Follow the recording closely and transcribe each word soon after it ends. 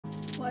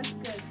What's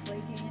good, Slay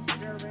Gang? It's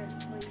your girl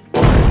Redslay.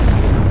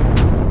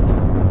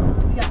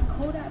 We got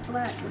Kodak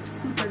Black with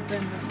Super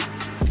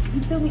Gremlin.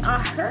 You feel me? I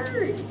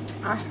heard.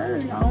 I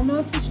don't know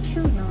if it's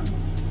true now.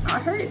 I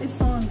heard this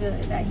song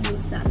good, that he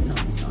was snapping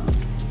on the song.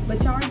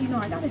 But y'all already know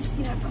I gotta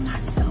see that for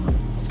myself.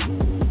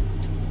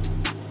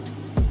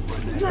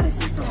 You gotta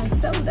see for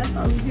myself. That's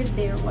why we're here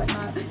today or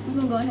whatnot. We're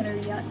gonna go ahead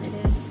and react to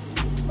this.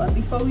 But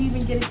before we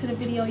even get into the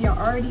video, y'all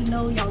already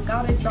know y'all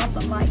gotta drop a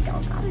like.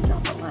 Y'all gotta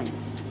drop a like.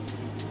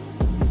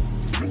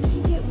 I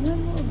can't get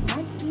one more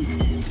like.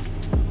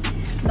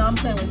 No, I'm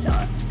playing with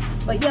y'all.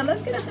 But yeah,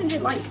 let's get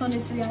 100 likes on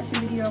this reaction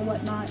video or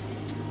whatnot.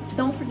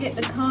 Don't forget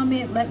to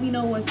comment. Let me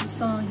know, was the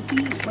song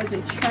heat? Was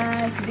it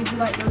trash? Did you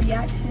like the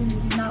reaction?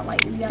 Did you not like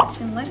the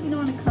reaction? Let me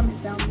know in the comments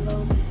down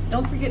below.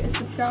 Don't forget to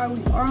subscribe.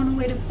 We are on the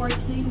way to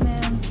 4K,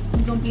 man.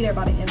 We're gonna be there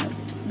by the end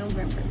of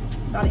November.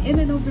 By the end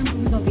of November,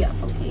 we're gonna be at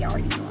 4K. I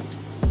already know it.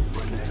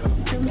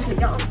 Because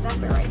y'all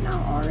snapping right now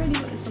already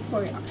with the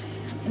support.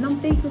 And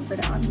I'm thankful for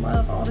that. I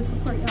love all the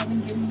support y'all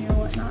been giving me or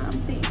whatnot.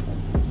 I'm thankful.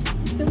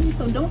 You feel me?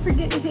 So don't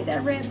forget to hit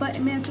that red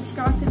button, man.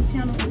 Subscribe to the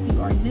channel if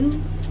you are new.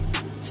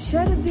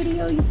 Share the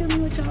video, you feel me,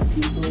 with y'all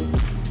people.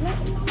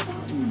 Let them know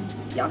about me.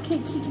 Y'all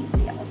can't keep me to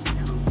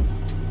yourself.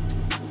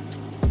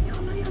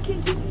 Y'all know y'all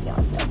can't keep me to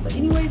yourself. But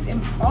anyways,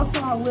 and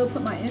also I will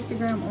put my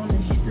Instagram on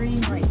the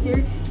screen right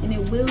here. And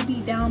it will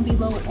be down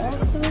below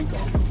also.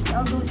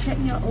 Y'all go check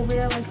me out over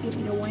there. Let's get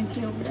me to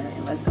 1K over there.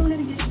 And let's go ahead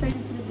and get straight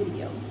into the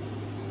video.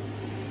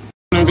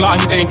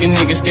 Glock, he thinking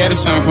niggas scared of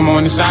something. Come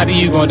on inside of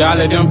you, gon' die,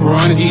 let them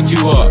piranhas eat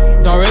you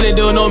up. Don't really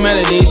do no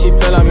melody, she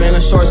feel I'm in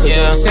a short circuit.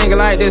 Yeah. Singing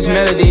like this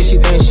melody, she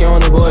thinks she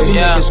on the boys.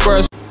 Yeah.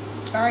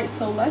 Alright,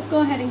 so let's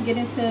go ahead and get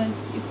into,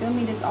 you feel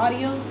me, this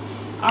audio.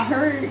 I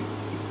heard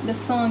the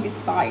song is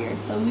fire,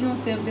 so we gonna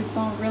see if this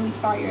song really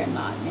fire or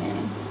not,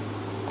 man.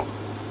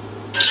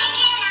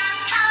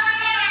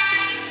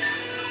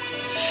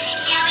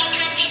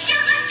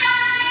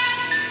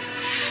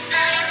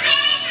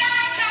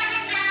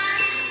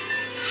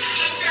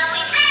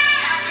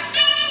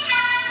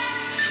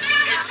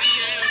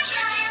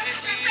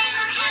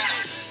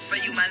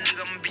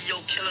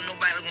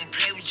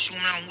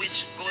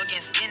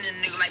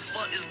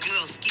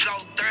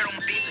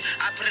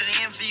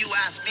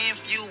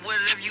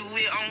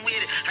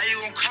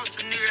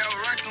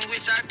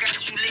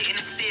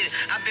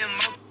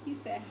 He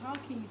said, how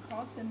can you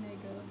cross a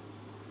nigga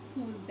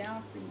who was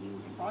down for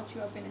you and brought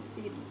you up in the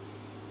city?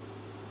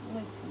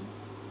 Listen,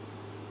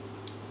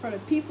 for the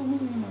people who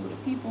know, the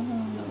people who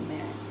don't know,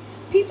 man,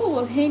 people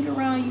will hang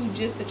around you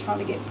just to try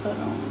to get put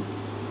on.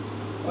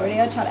 Or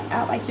they'll try to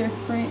act like your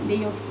friend, they're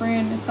your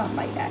friend or something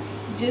like that,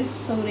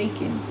 just so they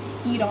can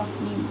eat off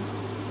you.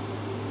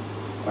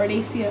 Or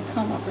they see a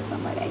come up or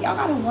something like that. Y'all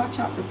gotta watch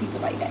out for people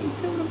like that. You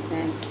feel what I'm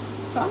saying?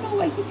 So I know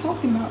what he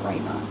talking about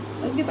right now.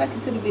 Let's get back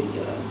into the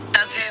video though.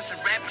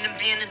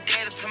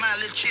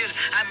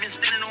 I've been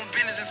spending on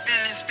business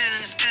and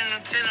spending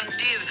until I'm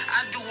dizzy.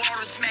 I do all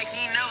the smack,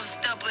 he never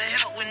step or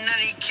help with none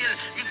of you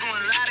killers. You doing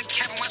a lot of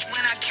cap, watch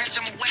when I catch,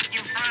 I'm whack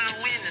in front of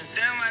the witness.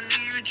 Damn, I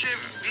knew you were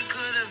tripping. We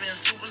could have been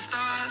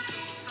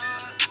superstars.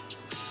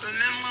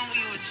 Remember when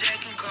we were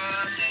jacking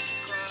cars?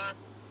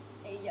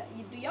 Hey,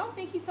 do y'all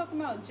think he talking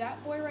about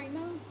Jack Boy right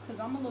now? Because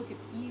I'm a little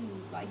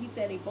confused. Like he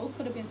said, they both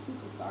could have been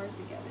superstars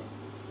together.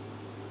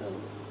 So,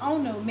 I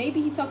don't know. Maybe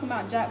he talking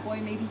about Jack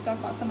Boy. Maybe he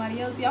talking about somebody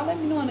else. Y'all let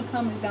me know in the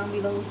comments down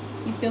below.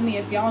 You feel me?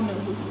 If y'all know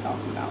who he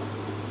talking about.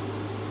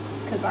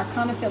 Because I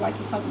kind of feel like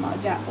he talking about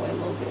Jack Boy a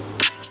little bit.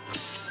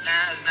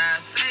 Now it's not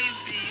safe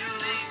for you.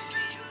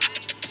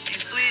 You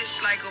switch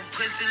like a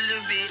pussy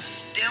little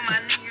bitch. Damn, I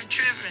knew you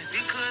tripping.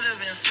 We could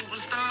have been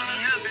superstars.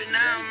 Can't help it,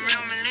 now I'm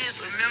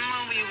reminiscing.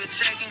 Remember we were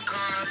checking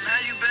cars. Now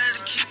you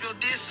better keep your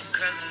distance.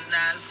 Because it's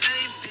not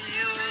safe for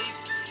you.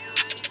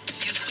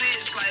 You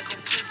switch like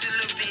a pussy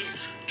little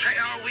bitch. Track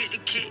on with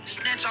the kick,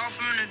 snatch off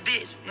from the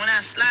bitch. When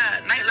I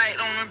slide, nightlight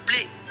on the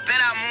blick. Bet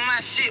I'm on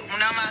my shit when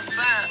I'm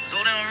outside. So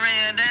them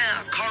ran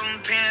down, caught them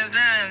pants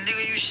down.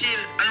 Nigga, you shit.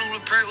 I knew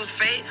the perk was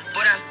fake,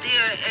 but I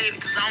still ate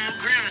it cause I'm a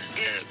gremlin.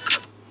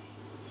 Yeah.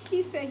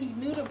 He said he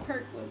knew the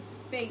perk was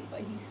fake,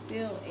 but he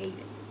still ate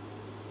it.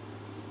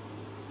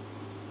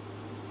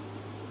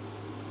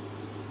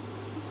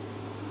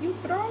 You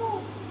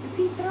throw? Is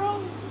he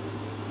throw?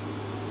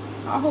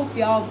 I hope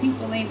y'all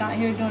people ain't out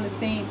here doing the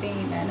same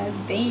thing, man. That's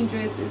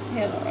dangerous as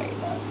hell right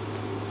now.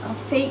 A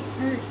fake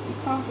perk.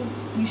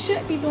 You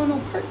shouldn't be doing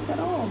no perks at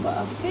all, but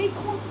a fake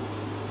one?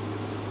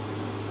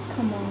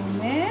 Come on,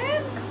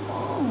 man. Come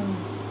on.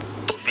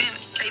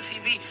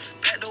 KTV,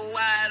 back door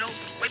wide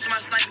open. Wait till my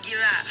sniper get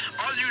out.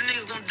 All you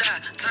niggas gonna die.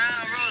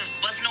 Time rolling.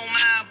 Busting on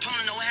my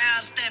opponent, no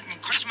how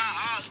stepping. Crush my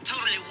arms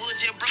totally. Wood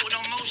jet broke,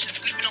 no motion.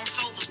 Sleeping on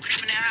sofas,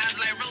 creeping in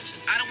highs like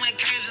roaches. I done went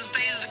cages and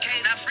stages of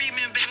cage. Now free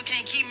me, baby,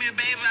 can't keep me,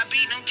 baby. I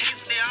beat them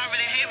cases, they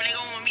already hate me. They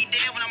gon' want me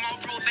dead when I'm on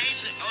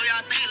probation. Oh,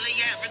 y'all think Lil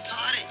Yak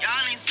retarded?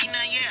 Y'all ain't seen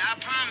nothing yet, I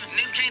promise.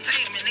 Niggas can't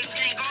take me, niggas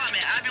can't guard me.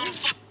 I be on the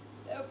fuck.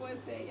 That boy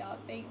said y'all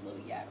think Lil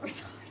Yak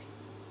retarded.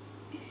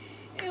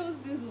 It was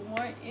this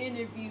one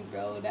interview,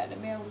 bro, that the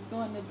man was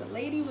doing. The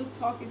lady was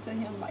talking to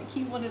him like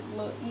he wanted a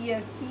little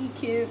ESC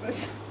kids or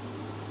something.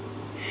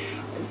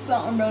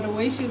 something, bro. The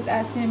way she was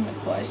asking him the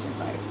questions,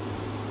 like,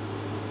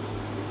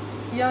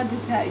 y'all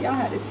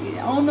had to see it.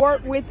 I don't know.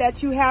 Work with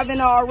that you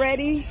haven't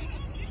already?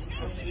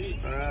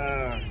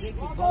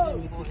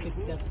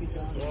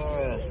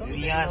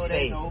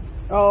 Beyonce.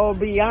 Oh,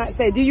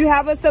 Beyonce. Do you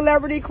have a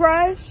celebrity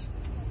crush?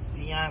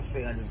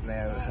 Beyonce on the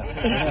flower.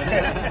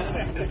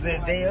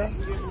 Zendaya.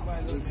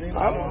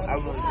 I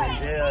was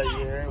Zendaya,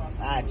 you heard?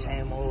 I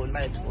changed my whole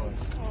life for her.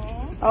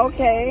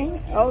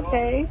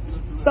 Okay.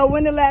 So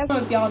when the last... I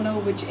don't know if y'all know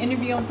which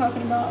interview I'm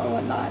talking about or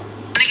whatnot.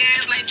 Nigga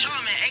ass like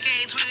Charmin,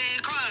 aka 28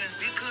 Carvin.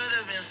 We could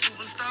have been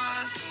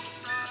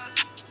superstars.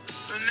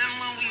 Remember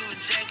when we were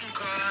jacking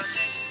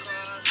cars?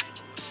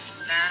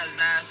 Now it's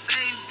not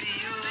safe for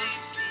you.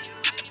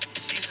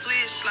 You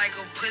switch like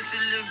a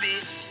pussy little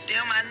bitch.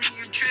 Damn, I knew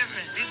you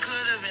tripping. We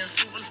could have been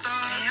superstars.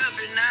 Can't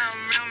help it, now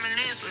I'm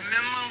reminiscing.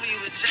 Remember when we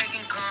were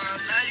jacking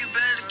cars? Now you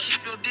better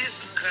keep your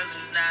distance, cause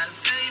it's not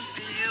safe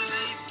for you.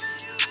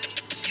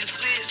 You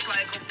switch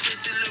like a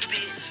pussy little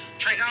bitch.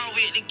 Track on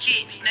with the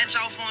kick, snatch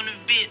off on the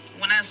bit.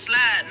 When I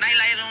slide,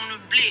 nightlight on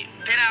the blick.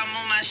 Bet I'm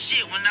on my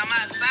shit when I'm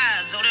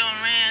outside. So they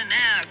ran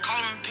down,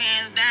 call them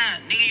pants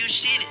down. Nigga, you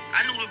shit it.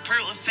 I knew the perk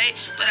was fake,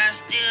 but I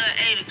still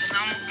ate it, cause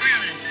I'm a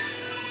gremlin.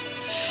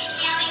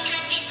 Yeah, we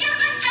could be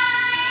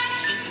superstars.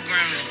 Super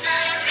gremlin.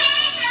 But I'm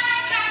pretty sure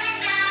time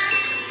is up.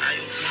 Now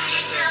you tell me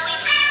so we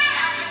found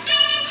out the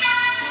spinning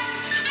toes.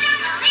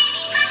 Don't know,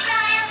 maybe my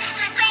child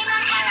could break my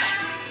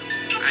heart.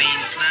 I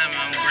ain't slamming,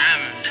 I'm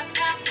gramming.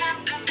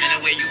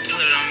 Anyway you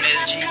put it, I'm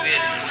SG with it.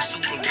 I'm a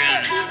super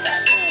gremlin.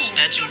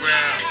 Snatch and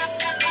grab.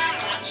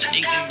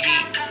 Sneak and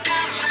geek.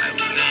 Like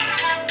we gun.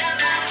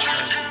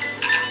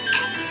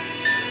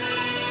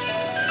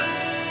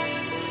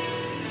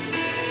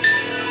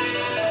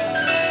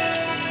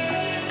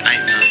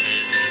 Nightmare,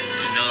 man.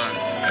 You know,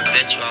 I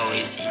bet you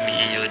always see me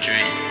in your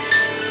dream.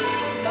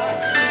 Not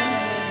seeing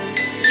him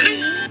in your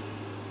dreams.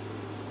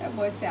 That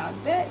boy said, I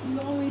bet you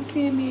always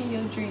see me in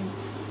your dreams.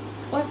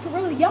 But for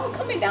real, y'all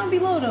comment down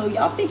below though.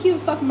 Y'all think he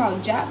was talking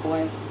about Jack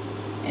Boy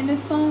in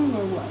this song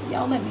or what?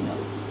 Y'all let me know.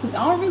 Because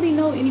I don't really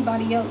know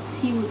anybody else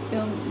he was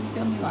filming, you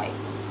feel me, like,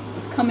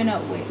 was coming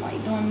up with,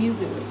 like, doing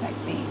music with type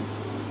thing.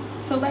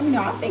 So let me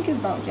know. I think it's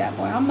about Jack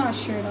Boy. I'm not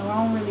sure though.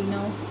 I don't really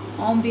know.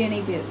 I don't be in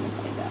a business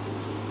like that.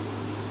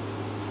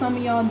 Some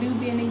of y'all do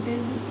be in a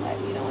business. Let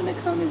me know in the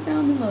comments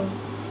down below.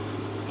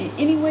 And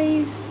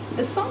anyways,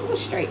 the song was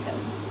straight though.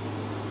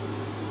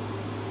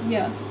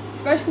 Yeah.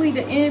 Especially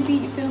the end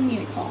beat, you feel me?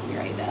 It caught me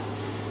right there.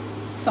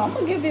 So I'm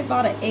gonna give it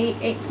about an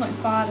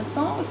 8.5. The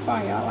song was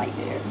fire. I liked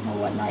it or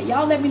whatnot.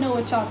 Y'all let me know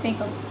what y'all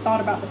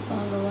thought about the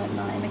song or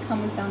whatnot in the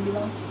comments down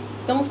below.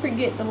 Don't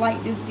forget to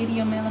like this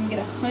video, man. Let me get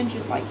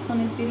 100 likes on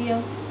this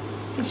video.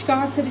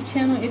 Subscribe to the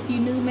channel if you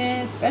new,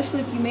 man. Especially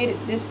if you made it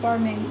this far,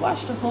 man. You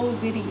watched the whole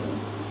video.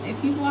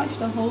 If you watched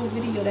the whole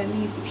video, that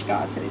means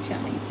subscribe to the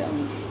channel. You feel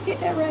me? Hit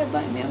that red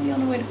button, man. We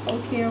on the way to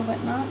 4K or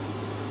whatnot.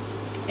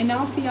 And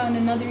I'll see y'all in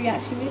another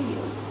reaction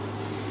video.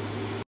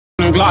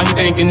 Glock, he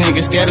thinking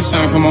niggas scared of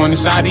something. Come on the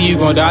side of you,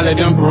 gon' dollar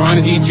them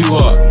piranhas eat you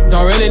up.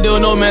 Don't really do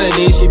no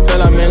melody, she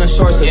feel I'm in a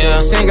short circuit.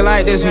 Singing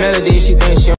like this melody, she thinks she